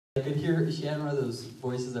I could hear she had one of those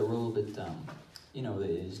voices that were a little bit,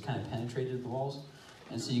 they just kind of penetrated the walls.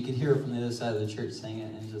 And so you could hear her from the other side of the church saying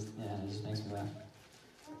it, and it just makes me laugh.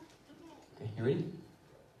 Okay, you ready?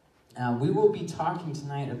 We will be talking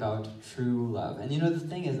tonight about true love. And the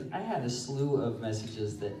thing is, I had a slew of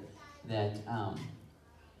messages that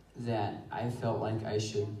I felt like I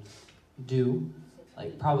should do.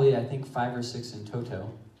 Like probably, I think 5 or 6 in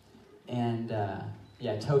toto. And,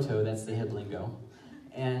 toto, that's the hip lingo.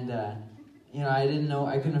 And, I didn't know,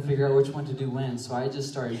 I couldn't figure out which one to do when, so I just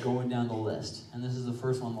started going down the list. And this is the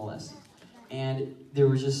first one on the list. And there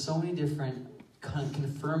were just so many different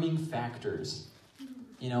confirming factors,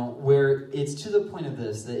 where it's to the point of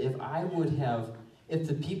this, that if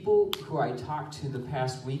the people who I talked to the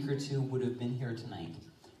past week or two would have been here tonight,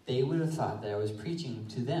 they would have thought that I was preaching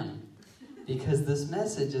to them. Because this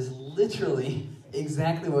message is literally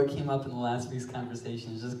exactly what came up in the last week's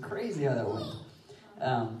conversation. It's just crazy how that went.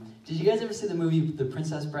 Did you guys ever see the movie The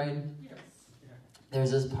Princess Bride? Yes.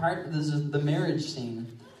 There's this part, this is the marriage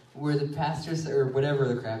scene, where the pastor, or whatever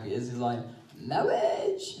the crap he is, he's like,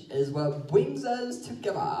 marriage is what brings us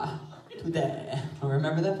together today.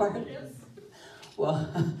 Remember that part? Yes. Well,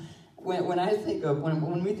 when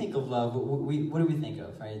we think of love, what do we think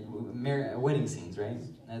of, right? Wedding scenes, right?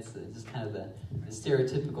 That's just kind of the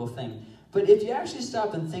stereotypical thing. But if you actually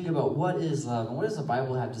stop and think about what is love, and what does the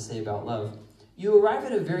Bible have to say about love, you arrive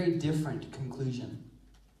at a very different conclusion.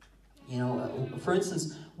 For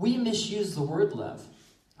instance, we misuse the word love.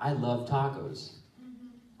 I love tacos,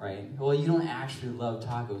 right? Well, you don't actually love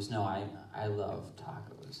tacos. No, I love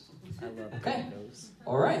tacos. I love okay. tacos.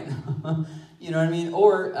 All right. You know what I mean?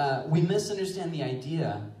 Or we misunderstand the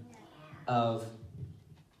idea of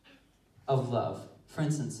love. For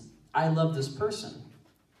instance, I love this person.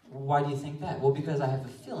 Why do you think that? Well, because I have a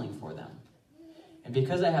feeling for them. And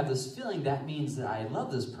because I have this feeling, that means that I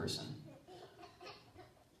love this person.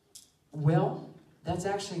 Well, that's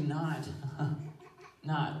actually not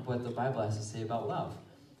what the Bible has to say about love.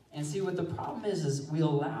 And see, what the problem is we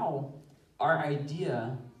allow our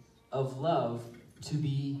idea of love to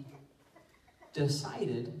be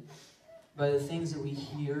decided by the things that we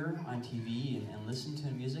hear on TV and listen to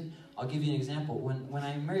in music. I'll give you an example. When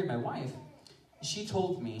I married my wife, she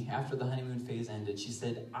told me, after the honeymoon phase ended, she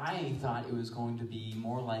said, I thought it was going to be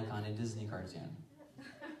more like on a Disney cartoon.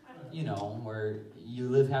 Where you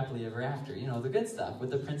live happily ever after. The good stuff with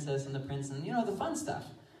the princess and the prince and, the fun stuff.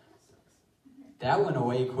 That went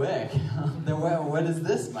away quick. What is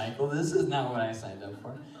this, Michael? This is not what I signed up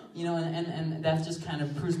for. And that just kind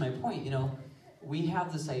of proves my point. We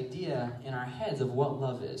have this idea in our heads of what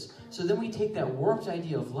love is. So then we take that warped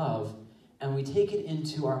idea of love and we take it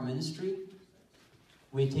into our ministry.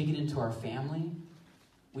 We take it into our family.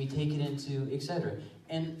 We take it into etc.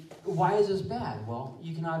 And why is this bad? Well,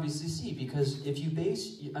 you can obviously see, because if you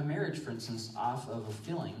base a marriage, for instance, off of a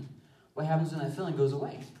feeling, what happens when that feeling goes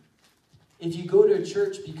away? If you go to a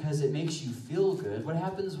church because it makes you feel good, what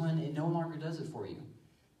happens when it no longer does it for you?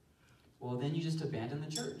 Well, then you just abandon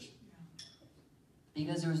the church.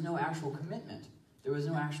 Because there was no actual commitment. There was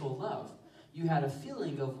no actual love. You had a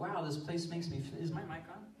feeling of, wow, this place makes me feel... Is my mic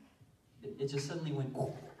on? It just suddenly went...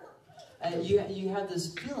 You had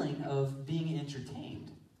this feeling of being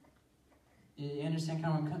entertained. You understand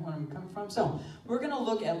kind of where I'm coming from? So, we're going to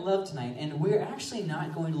look at love tonight, and we're actually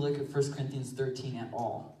not going to look at 1 Corinthians 13 at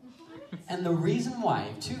all. And the reason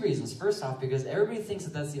why, 2 reasons. First off, because everybody thinks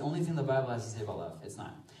that that's the only thing the Bible has to say about love. It's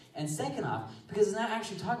not. And second off, because it's not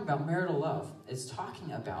actually talking about marital love. It's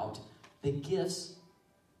talking about the gifts.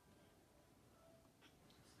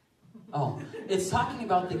 It's talking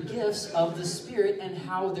about the gifts of the Spirit and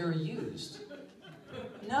how they're used.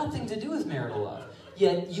 Nothing to do with marital love.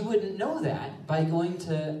 Yet you wouldn't know that by going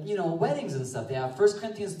to, weddings and stuff. They have 1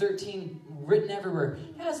 Corinthians 13 written everywhere.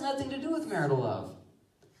 It has nothing to do with marital love.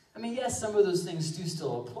 I mean, yes, some of those things do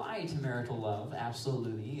still apply to marital love.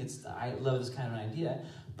 Absolutely. I love this kind of an idea.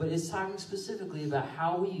 But it's talking specifically about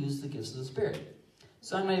how we use the gifts of the Spirit.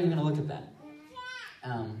 So I'm not even going to look at that.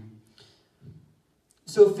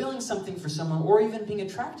 So feeling something for someone, or even being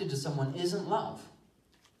attracted to someone, isn't love.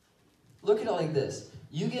 Look at it like this.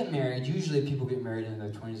 You get married. Usually people get married in their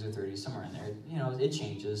 20s or 30s, somewhere in there. It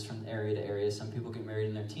changes from area to area. Some people get married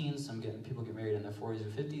in their teens. People get married in their 40s or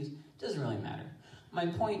 50s. It doesn't really matter. My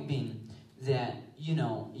point being that, you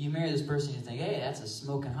marry this person, you think, hey, that's a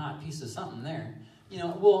smoking hot piece of something there.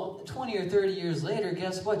 20 or 30 years later,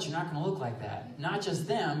 guess what? You're not going to look like that. Not just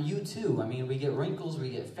them, you too. I mean, we get wrinkles, we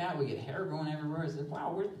get fat, we get hair growing everywhere. It's like,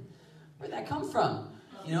 wow, where'd that come from?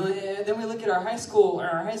 And then we look at our high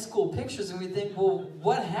school pictures and we think, well,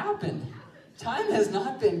 what happened? Time has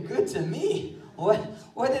not been good to me.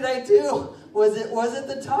 What did I do? Was it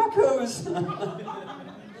the tacos?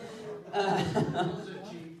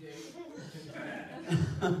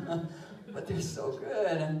 But they're so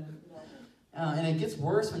good. And it gets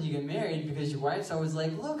worse when you get married because your wife's always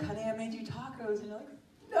like, look, honey, I made you tacos. And you're like,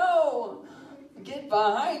 no, get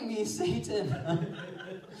behind me, Satan.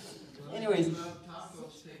 Anyways.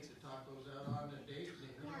 Tacos takes the tacos out on a date. They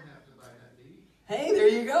don't have to buy that to eat. Hey, there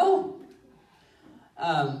you go.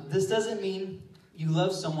 This doesn't mean you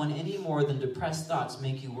love someone any more than depressed thoughts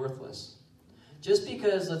make you worthless. Just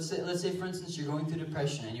because, let's say, for instance, you're going through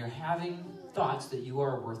depression and you're having thoughts that you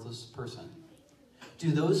are a worthless person.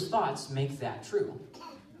 Do those thoughts make that true?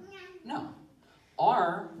 No.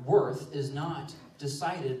 Our worth is not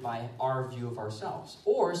decided by our view of ourselves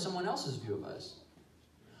or someone else's view of us.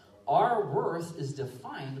 Our worth is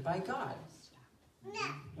defined by God.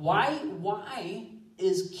 Why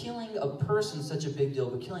is killing a person such a big deal,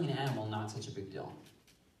 but killing an animal not such a big deal?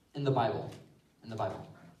 In the Bible.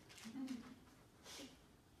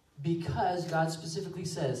 Because God specifically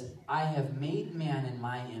says, I have made man in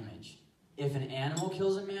my image. If an animal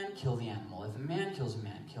kills a man, kill the animal. If a man kills a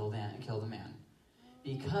man, kill the man.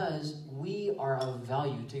 Because we are of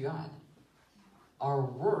value to God. Our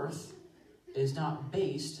worth is not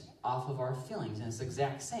based off of our feelings. And it's the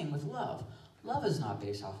exact same with love. Love is not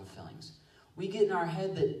based off of feelings. We get in our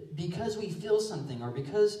head that because we feel something or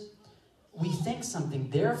because we think something,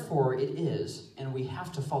 therefore it is, and we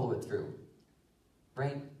have to follow it through.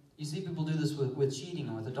 Right? You see people do this with cheating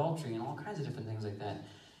and with adultery and all kinds of different things like that.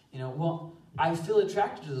 Well, I feel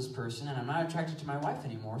attracted to this person and I'm not attracted to my wife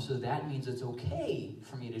anymore, so that means it's okay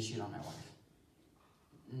for me to cheat on my wife.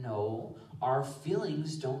 No, our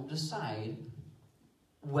feelings don't decide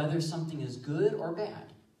whether something is good or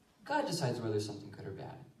bad. God decides whether something's good or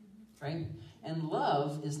bad, right? And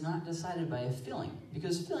love is not decided by a feeling,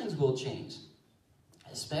 because feelings will change.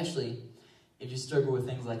 Especially if you struggle with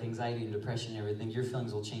things like anxiety and depression and everything, your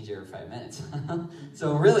feelings will change every 5 minutes.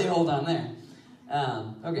 So really hold on there.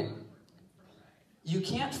 Okay. You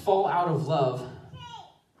can't fall out of love,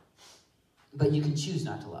 but you can choose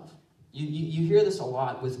not to love. You hear this a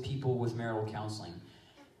lot with people with marital counseling.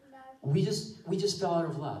 We just fell out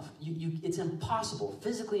of love. It's impossible,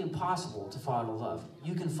 physically impossible to fall out of love.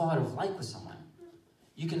 You can fall out of like with someone.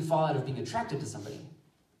 You can fall out of being attracted to somebody.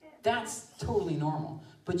 That's totally normal.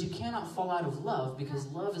 But you cannot fall out of love because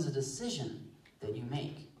love is a decision that you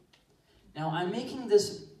make. Now, I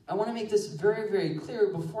want to make this very, very clear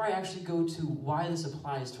before I actually go to why this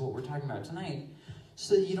applies to what we're talking about tonight,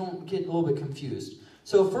 so that you don't get a little bit confused.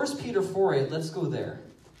 So 1 Peter 4:8, let's go there.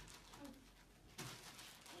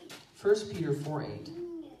 1 Peter 4:8.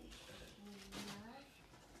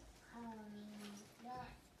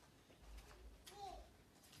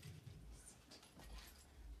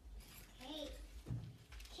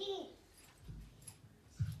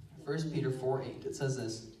 First Peter 4:8. It says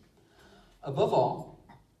this: Above all,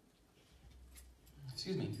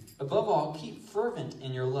 keep fervent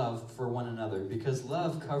in your love for one another, because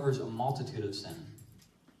love covers a multitude of sin.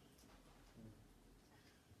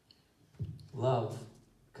 Love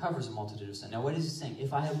covers a multitude of sin. Now, what is he saying?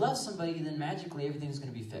 If I love somebody, then magically everything's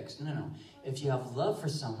going to be fixed. No. If you have love for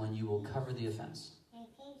someone, you will cover the offense.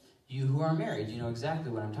 You who are married, you know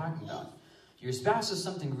exactly what I'm talking about. Your spouse does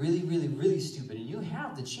something really, really, really stupid, and you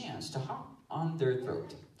have the chance to hop on their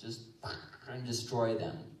throat. Just and destroy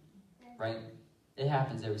them. Right? It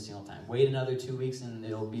happens every single time. Wait another 2 weeks, and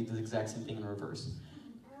it'll be the exact same thing in reverse.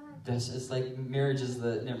 It's like marriage is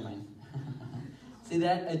never mind. See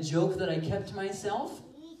that? A joke that I kept to myself?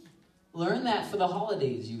 Learn that for the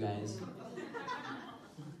holidays, you guys.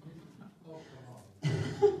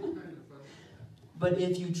 But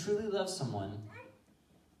if you truly love someone,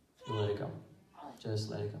 you let it go.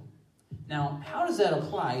 Just let it go. Now, how does that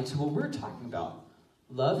apply to what we're talking about?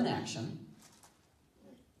 Love in action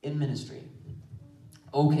in ministry.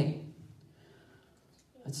 Okay.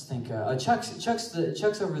 Let's think.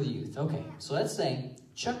 Chuck's over the youth. Okay, so let's say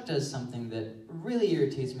Chuck does something that really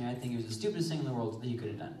irritates me. I think it was the stupidest thing in the world that he could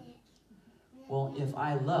have done. Well, if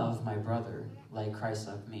I love my brother like Christ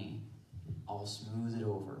loved me, I'll smooth it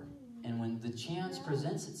over. And when the chance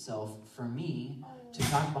presents itself for me to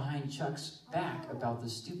talk behind Chuck's back about the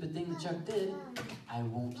stupid thing that Chuck did, I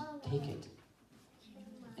won't take it.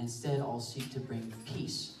 Instead, I'll seek to bring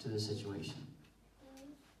peace to the situation.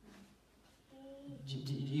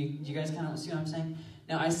 Do you guys kind of see what I'm saying?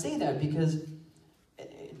 Now, I say that because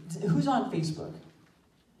who's on Facebook?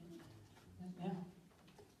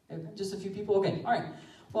 Yeah? Just a few people? Okay, all right.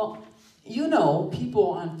 Well,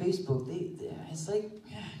 people on Facebook, it's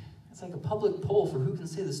like a public poll for who can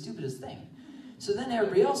say the stupidest thing. So then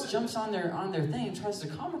everybody else jumps on their thing and tries to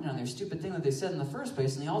comment on their stupid thing that they said in the first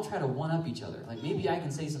place, and they all try to one-up each other. Like, maybe I can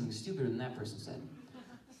say something stupider than that person said.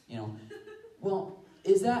 You know. Well,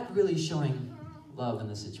 is that really showing love in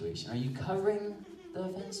the situation? Are you covering the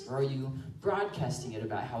offense, or are you broadcasting it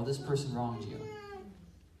about how this person wronged you?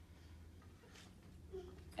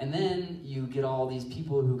 And then you get all these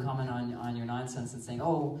people who comment on your nonsense and saying,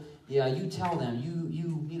 oh, yeah, you tell them,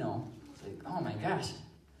 you know. It's like, oh my gosh.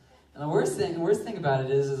 And the worst thing about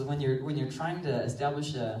it is when you're trying to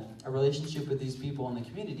establish a relationship with these people in the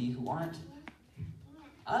community who aren't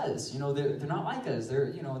us. You know, they're not like us.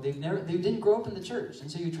 They didn't grow up in the church. And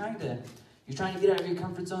so you're trying to get out of your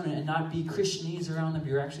comfort zone and not be Christianese around them.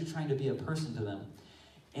 You're actually trying to be a person to them.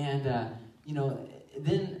 And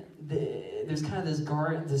then there's kind of this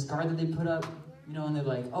guard that they put up, and they're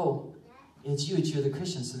like, oh, you're the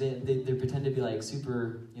Christian. So they pretend to be like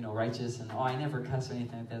super, righteous, and I never cuss or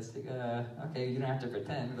anything like that. It's like, okay, you don't have to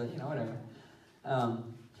pretend, but whatever.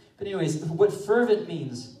 But anyways, what fervent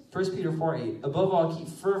means, 1 Peter 4:8, above all, keep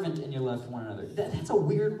fervent in your love for one another. That's a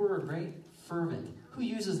weird word, right? Fervent. Who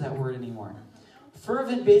uses that word anymore?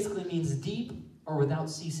 Fervent basically means deep or without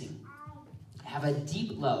ceasing. Have a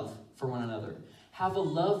deep love for one another. Have a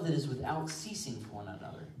love that is without ceasing for one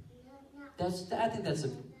another. I think that's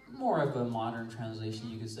more of a modern translation,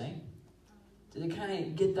 you could say. Did they kind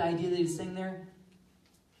of get the idea that he's saying there?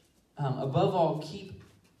 Above all, keep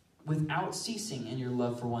without ceasing in your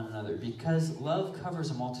love for one another, because love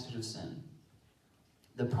covers a multitude of sin.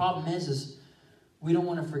 The problem is we don't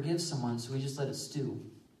want to forgive someone, so we just let it stew.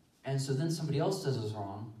 And so then somebody else does us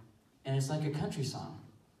wrong, and it's like a country song.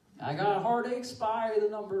 I got heartaches by the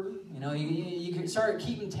number. You can start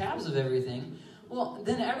keeping tabs of everything. Well,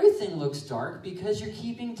 then everything looks dark because you're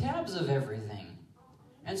keeping tabs of everything.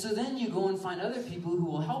 And so then you go and find other people who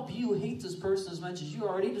will help you hate this person as much as you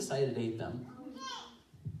already decided to hate them.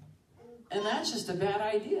 And that's just a bad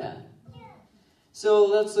idea. So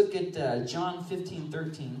let's look at John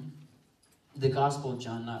 15:13. The Gospel of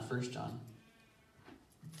John, not 1 John.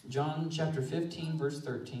 John chapter 15, verse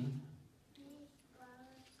 13.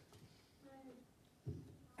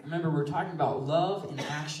 Remember, we're talking about love in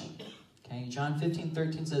action. Okay, John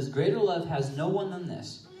 15:13 says, greater love has no one than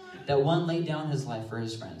this, that one laid down his life for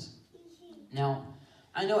his friends. Now,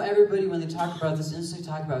 I know everybody, when they talk about this, instantly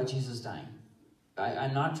talk about Jesus dying.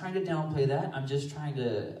 I'm not trying to downplay that. I'm just trying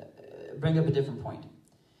to bring up a different point.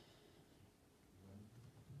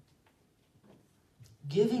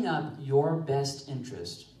 Giving up your best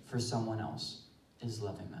interest for someone else is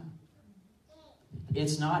loving them.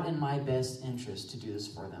 It's not in my best interest to do this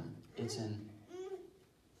for them. It's in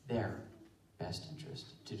their best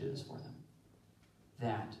interest to do this for them.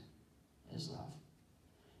 That is love.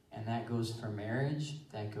 And that goes for marriage.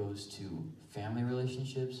 That goes to family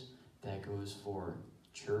relationships. That goes for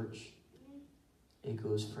church. It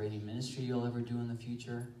goes for any ministry you'll ever do in the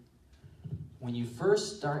future. When you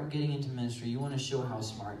first start getting into ministry, you want to show how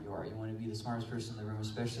smart you are. You want to be the smartest person in the room,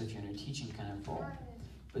 especially if you're in a teaching kind of role.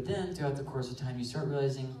 But then, throughout the course of time, you start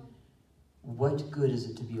realizing, what good is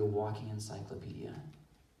it to be a walking encyclopedia?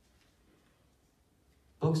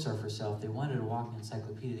 Books are for sale. If they wanted a walking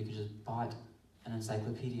encyclopedia, they could just bought an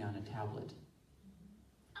encyclopedia on a tablet.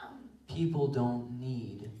 People don't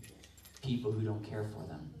need people who don't care for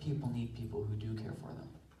them. People need people who do care for them.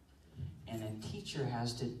 And a teacher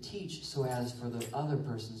has to teach so as for the other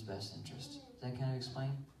person's best interest. Does that kind of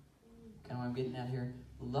explain? Kind of what I'm getting at here?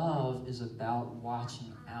 Love is about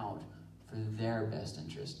watching out for their best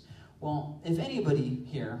interest. Well, if anybody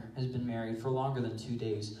here has been married for longer than 2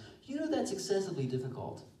 days, that's excessively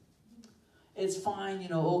difficult. It's fine,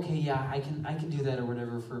 okay, yeah, I can do that or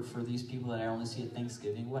whatever for these people that I only see at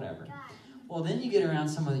Thanksgiving, whatever. Well, then you get around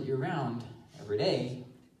someone that you're around every day.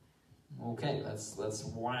 Okay, let's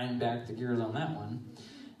wind back the gears on that one.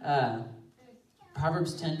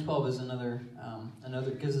 Proverbs 10:12 is another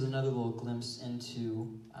gives us another little glimpse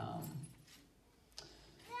into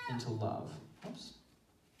love. Oops.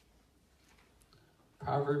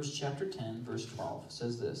 Proverbs chapter 10, verse 12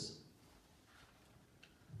 says this: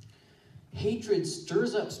 hatred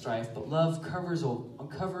stirs up strife, but love covers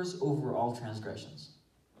over all transgressions.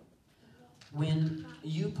 When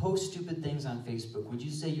you post stupid things on Facebook, would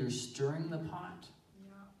you say you're stirring the pot?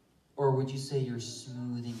 Or would you say you're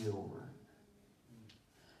smoothing it over?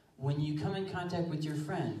 When you come in contact with your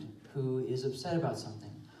friend who is upset about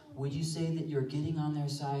something, would you say that you're getting on their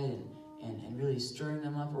side and really stirring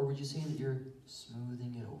them up? Or would you say that you're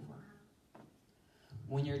smoothing it over?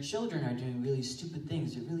 When your children are doing really stupid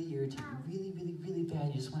things that really irritate you, really, really, really bad,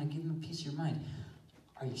 you just want to give them a piece of your mind,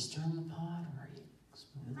 are you stirring the pot or are you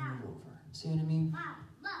smoothing it over? See what I mean?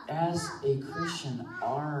 as a Christian,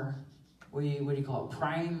 our, what do you call it?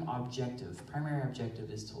 Primary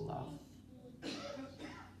objective is to love.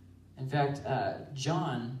 In fact,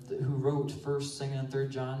 John, who wrote 1st, 2nd, and 3rd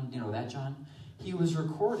John, you know that John, he was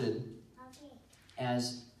recorded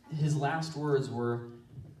as his last words were,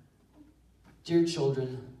 "Dear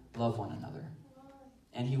children, love one another."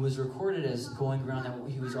 And he was recorded as going around that.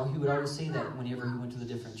 He would always say that whenever he went to the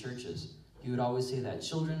different churches. He would always say that,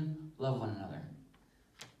 "Children, love one another."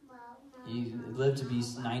 He lived to be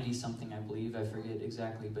 90-something, I believe. I forget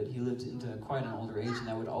exactly, but he lived into quite an older age, and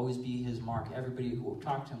that would always be his mark. Everybody who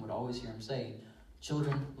talked to him would always hear him say,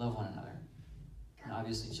 "Children, love one another." And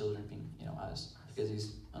obviously children being, us, because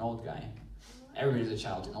he's an old guy. Everybody's a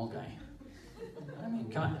child to an old guy. I mean,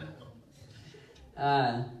 come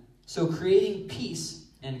on. So creating peace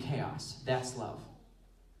in chaos, that's love.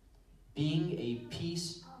 Being a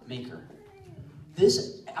peacemaker.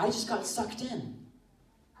 I just got sucked in.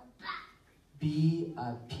 Be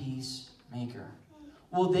a peacemaker.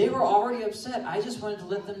 Well, they were already upset. I just wanted to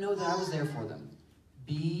let them know that I was there for them.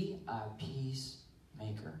 Be a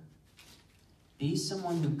peacemaker. Be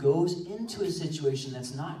someone who goes into a situation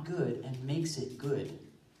that's not good and makes it good.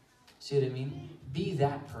 See what I mean? Be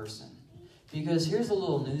that person. Because here's a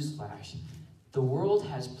little newsflash. The world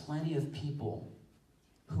has plenty of people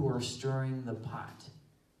who are stirring the pot.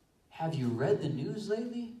 Have you read the news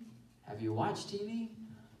lately? Have you watched TV?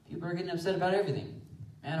 People are getting upset about everything.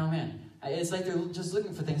 Man, oh man. It's like they're just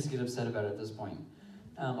looking for things to get upset about at this point.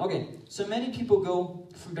 Okay, so many people go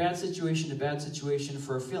from bad situation to bad situation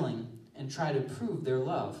for a feeling and try to prove their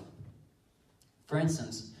love. For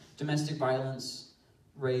instance, domestic violence,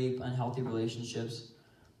 rape, unhealthy relationships.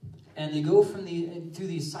 And they go through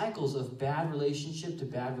these cycles of bad relationship to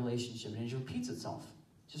bad relationship. And it repeats itself.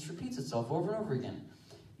 Just repeats itself over and over again.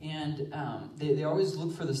 And they always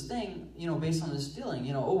look for this thing, based on this feeling.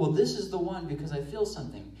 This is the one because I feel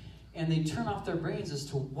something. And they turn off their brains as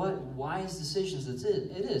to what wise decisions it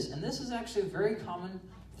is. And this is actually a very common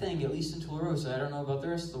thing, at least in Tularosa. I don't know about the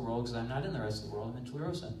rest of the world because I'm not in the rest of the world. I'm in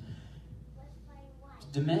Tularosa.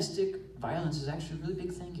 Domestic violence is actually a really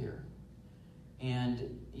big thing here.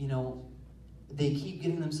 And, they keep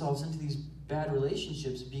getting themselves into these bad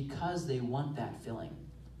relationships because they want that feeling.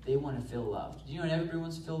 They want to feel loved. Do you know everybody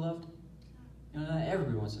wants to feel loved? Not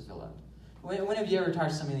everybody wants to feel loved. When have you ever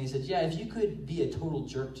talked to somebody and you said, "Yeah, if you could be a total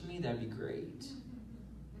jerk to me, that'd be great."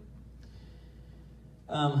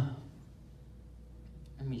 Let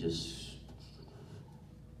me just...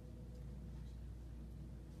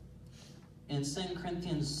 In 2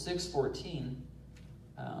 Corinthians 6:14,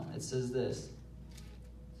 it says this.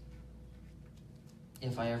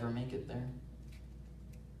 If I ever make it there.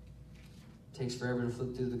 It takes forever to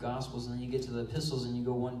flip through the Gospels, and then you get to the epistles, and you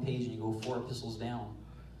go one page, and you go 4 epistles down.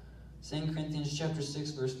 2 Corinthians chapter 6,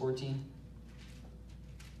 verse 14.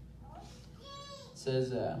 It says,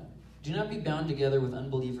 "Do not be bound together with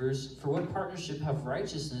unbelievers, for what partnership have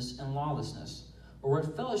righteousness and lawlessness? Or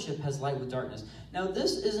what fellowship has light with darkness?" Now,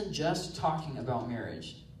 this isn't just talking about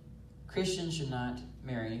marriage. Christians should not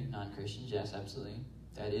marry non-Christians. Yes, absolutely.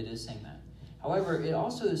 That it is saying that. However, it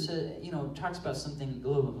also says, talks about something a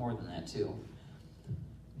little bit more than that too.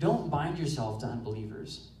 Don't bind yourself to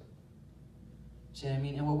unbelievers. See what I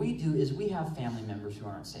mean? And what we do is we have family members who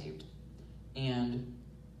aren't saved. And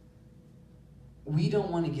we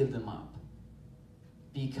don't want to give them up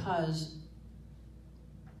because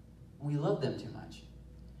we love them too much.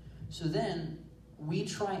 So then we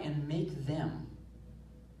try and make them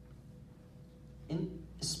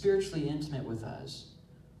spiritually intimate with us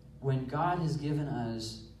when God has given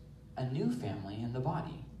us a new family in the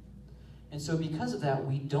body. And so because of that,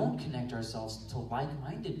 we don't connect ourselves to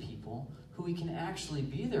like-minded people who we can actually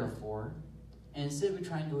be there for, and instead we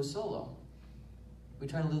try and go solo. We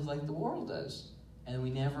try to live like the world does, and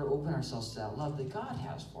we never open ourselves to that love that God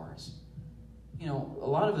has for us. A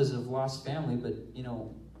lot of us have lost family, but,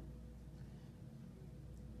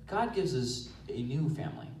 God gives us a new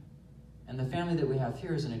family, and the family that we have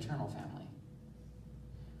here is an eternal family.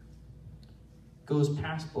 Goes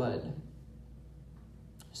past blood.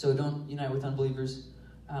 So don't unite with unbelievers.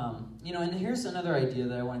 And here's another idea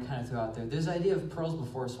that I want to kind of throw out there. There's the idea of pearls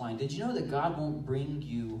before swine. Did you know that God won't bring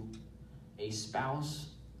you a spouse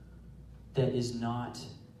that is not,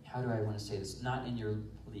 how do I want to say this, not in your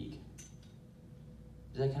league?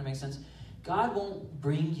 Does that kind of make sense? God won't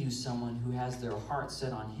bring you someone who has their heart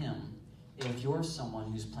set on him if you're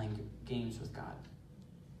someone who's playing games with God.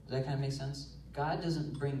 Does that kind of make sense? God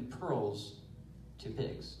doesn't bring pearls to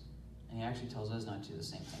pigs. And he actually tells us not to do the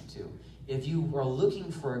same thing too. If you are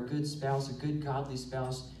looking for a good spouse, a good godly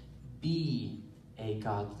spouse, be a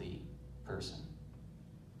godly person.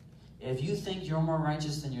 If you think you're more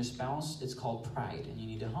righteous than your spouse, it's called pride, and you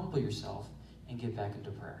need to humble yourself and get back into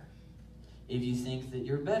prayer. If you think that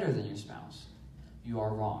you're better than your spouse, you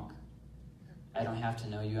are wrong. I don't have to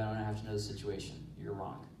know you. I don't have to know the situation. You're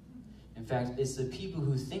wrong. In fact, it's the people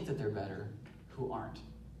who think that they're better who aren't.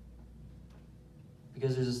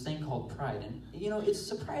 Because there's this thing called pride. And, it's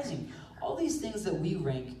surprising. All these things that we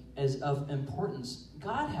rank as of importance,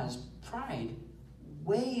 God has pride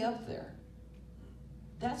way up there.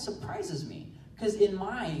 That surprises me. Because in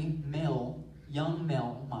my young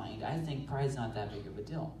male mind, I think pride's not that big of a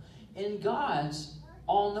deal. In God's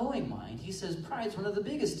all-knowing mind, he says pride's one of the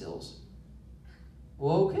biggest deals.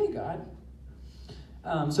 Well, okay, God.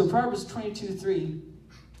 So Proverbs 22:3.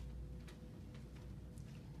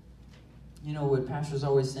 You know what Pastor's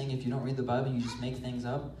always saying, if you don't read the Bible, you just make things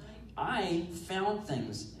up. I found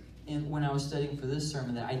things when I was studying for this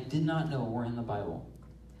sermon that I did not know were in the Bible.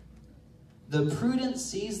 The prudent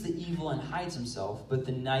sees the evil and hides himself, but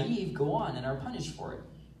the naive go on and are punished for it.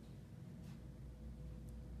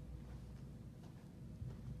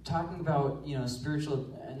 Talking about,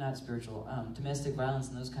 domestic violence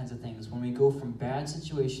and those kinds of things, when we go from bad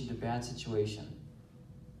situation to bad situation,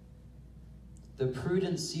 the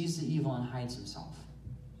prudent sees the evil and hides himself.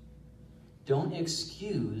 Don't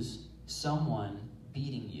excuse someone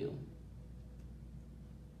beating you.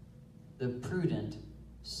 The prudent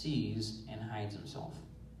sees and hides himself.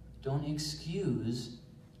 Don't excuse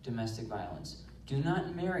domestic violence. Do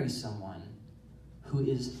not marry someone who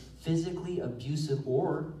is physically abusive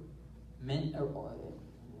or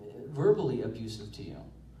verbally abusive to you.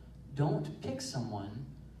 Don't pick someone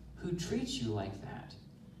who treats you like that.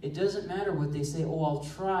 It doesn't matter what they say. Oh, I'll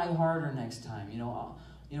try harder next time.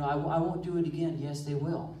 I won't do it again. Yes, they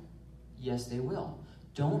will. Yes, they will.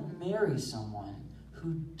 Don't marry someone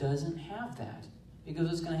who doesn't have that. Because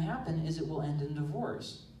what's going to happen is it will end in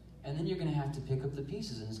divorce. And then you're going to have to pick up the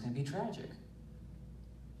pieces, and it's going to be tragic.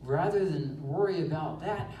 Rather than worry about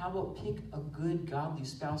that, how about pick a good, godly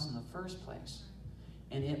spouse in the first place?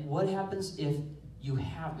 And what happens if you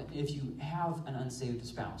have an unsaved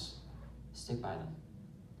spouse? Stick by them.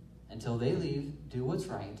 Until they leave, do what's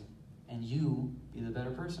right, and you be the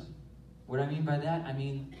better person. What I mean by that, I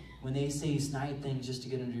mean when they say snide things just to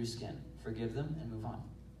get under your skin, forgive them and move on.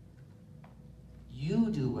 You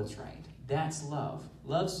do what's right. That's love.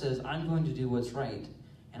 Love says, I'm going to do what's right,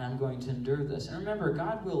 and I'm going to endure this. And remember,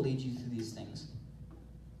 God will lead you through these things.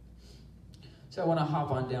 So I want to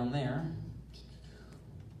hop on down there.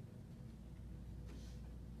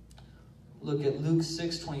 Look at Luke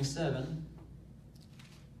 6:27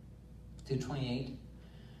 through 28. It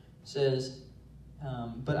says,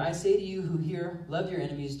 but I say to you who hear, love your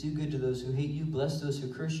enemies, do good to those who hate you, bless those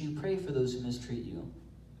who curse you, pray for those who mistreat you.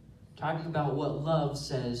 Talking about what love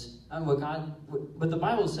says, what the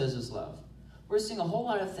Bible says is love. We're seeing a whole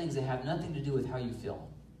lot of things that have nothing to do with how you feel.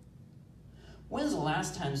 When's the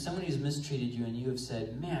last time somebody's mistreated you and you have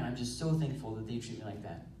said, man, I'm just so thankful that they treat me like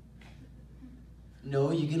that?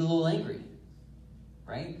 No, you get a little angry,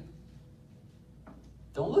 right?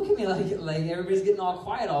 Don't look at me like everybody's getting all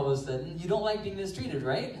quiet all of a sudden. You don't like being mistreated,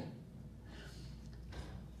 right?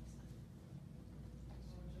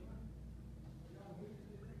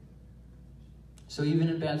 So even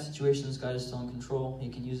in bad situations, God is still in control. He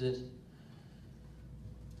can use it.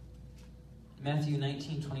 Matthew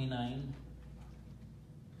 19:29.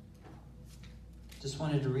 Just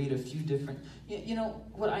wanted to read a few different...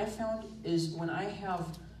 what I found is when I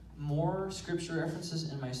have more scripture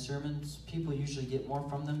references in my sermons, people usually get more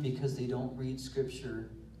from them because they don't read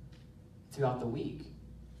scripture throughout the week.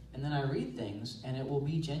 And then I read things, and it will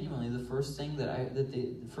be genuinely the first thing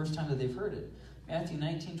the first time that they've heard it. Matthew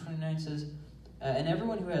 19:29 says, and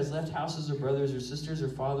everyone who has left houses or brothers or sisters or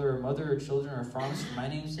father or mother or children or farms for my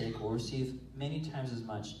name's sake will receive many times as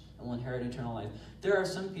much and will inherit eternal life. There are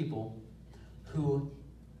some people who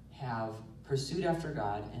have pursued after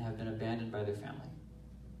God and have been abandoned by their family.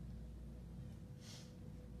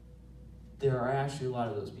 There are actually a lot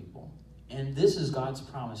of those people. And this is God's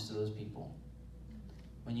promise to those people.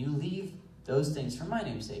 When you leave those things for my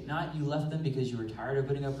name's sake, not you left them because you were tired of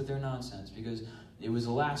putting up with their nonsense, because it was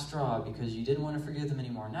the last straw, because you didn't want to forgive them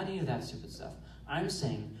anymore. Not any of that stupid stuff. I'm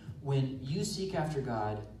saying when you seek after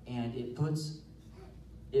God and it puts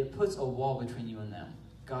a wall between you and them,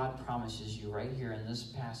 God promises you right here in this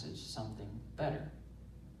passage something better.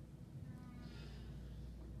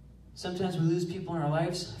 Sometimes we lose people in our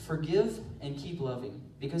lives. Forgive and keep loving.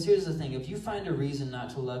 Because here's the thing. If you find a reason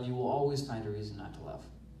not to love, you will always find a reason not to love.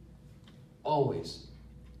 Always.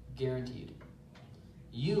 Guaranteed.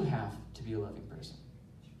 You have to be a loving person.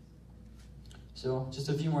 So, just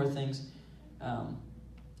a few more things.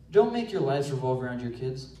 Don't make your lives revolve around your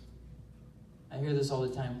kids. I hear this all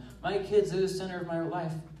the time. My kids are the center of my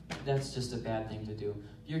life. That's just a bad thing to do.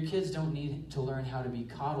 Your kids don't need to learn how to be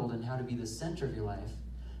coddled and how to be the center of your life.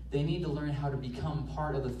 They need to learn how to become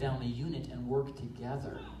part of the family unit and work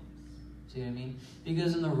together. See what I mean?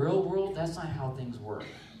 Because in the real world, that's not how things work.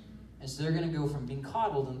 And so they're going to go from being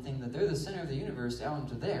coddled and think that they're the center of the universe out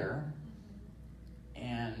into there.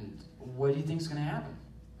 And what do you think is going to happen?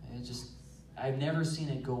 I've never seen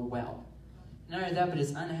it go well. Not only that, but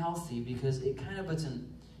it's unhealthy because it kind of puts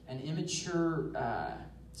an immature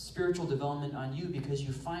spiritual development on you because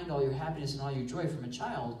you find all your happiness and all your joy from a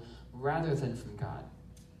child rather than from God.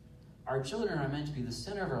 Our children are meant to be the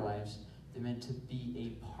center of our lives. They're meant to be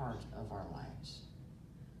a part of our lives.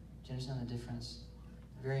 Do you understand the difference?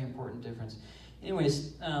 Very important difference.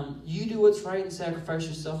 Anyways, you do what's right and sacrifice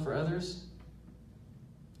yourself for others,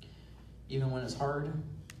 even when it's hard.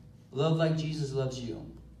 Love like Jesus loves you.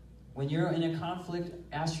 When you're in a conflict,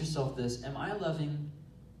 ask yourself this: am I loving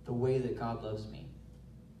the way that God loves me?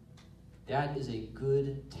 That is a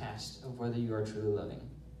good test of whether you are truly loving.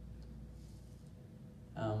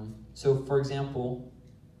 So, for example,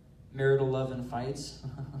 marital love in fights.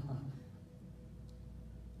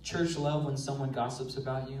 Church love when someone gossips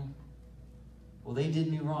about you. Well, they did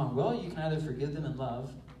me wrong. Well, you can either forgive them in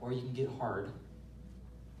love, or you can get hard.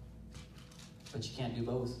 But you can't do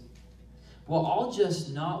both. Well, I'll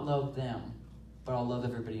just not love them, but I'll love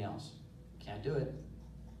everybody else. Can't do it.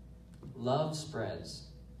 Love spreads,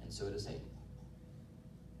 and so does hate.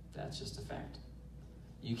 That's just a fact.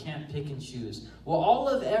 You can't pick and choose. Well, I'll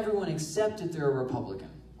love everyone except if they're a Republican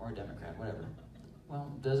or a Democrat, whatever.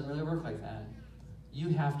 Well, it doesn't really work like that. You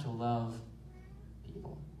have to love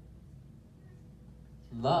people.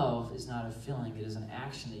 Love is not a feeling, it is an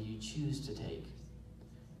action that you choose to take.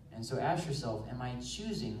 And so ask yourself, am I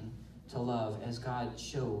choosing to love as God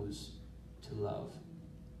chose to love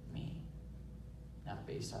me? Not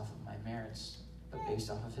based off of my merits, but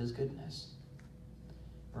based off of his goodness.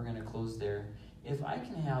 We're going to close there. If I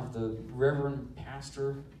can have the Reverend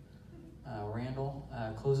Pastor Randall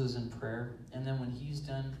close us in prayer, and then when he's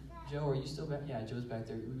done, Joe, are you still back? Yeah, Joe's back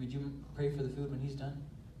there. Would you pray for the food when he's done?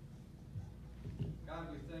 God,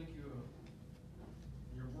 we thank you.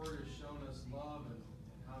 Your word has shown us love and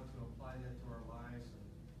how to apply that to our lives. And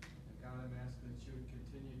God, I'm asking that you would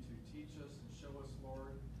continue to teach us and show us,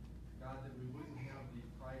 Lord, God, that we wouldn't have the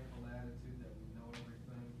prideful attitude that